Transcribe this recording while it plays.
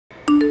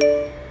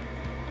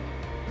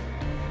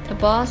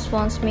boss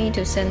wants me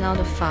to send out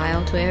a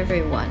file to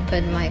everyone,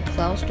 but my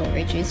cloud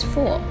storage is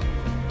full.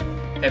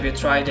 Have you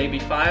tried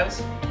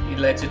abFiles? It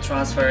lets you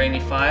transfer any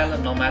file,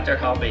 no matter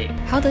how big.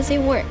 How does it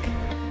work?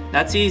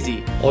 That's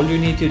easy. All you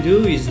need to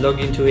do is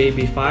log into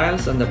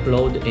abFiles and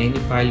upload any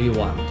file you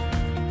want.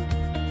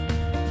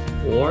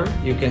 Or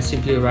you can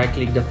simply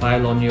right-click the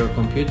file on your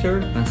computer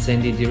and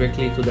send it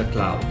directly to the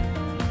cloud.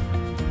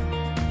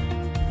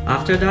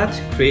 After that,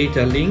 create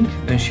a link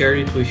and share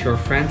it with your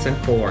friends and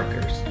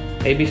coworkers.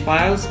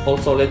 abFiles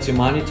also lets you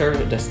monitor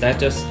the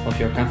status of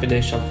your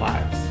confidential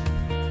files.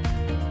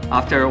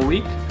 After a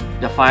week,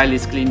 the file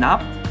is cleaned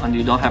up and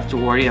you don't have to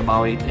worry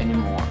about it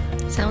anymore.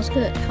 Sounds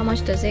good. How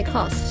much does it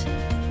cost?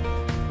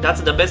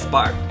 That's the best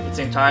part. It's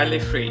entirely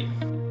free.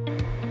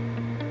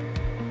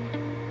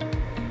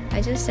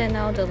 I just sent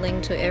out the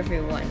link to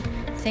everyone.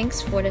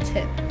 Thanks for the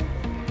tip.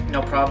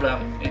 No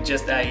problem. It's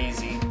just that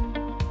easy.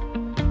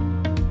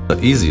 The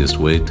easiest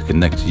way to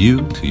connect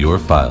you to your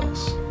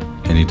files.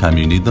 Anytime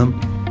you need them,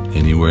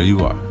 anywhere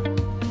you are.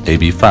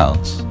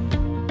 abFiles.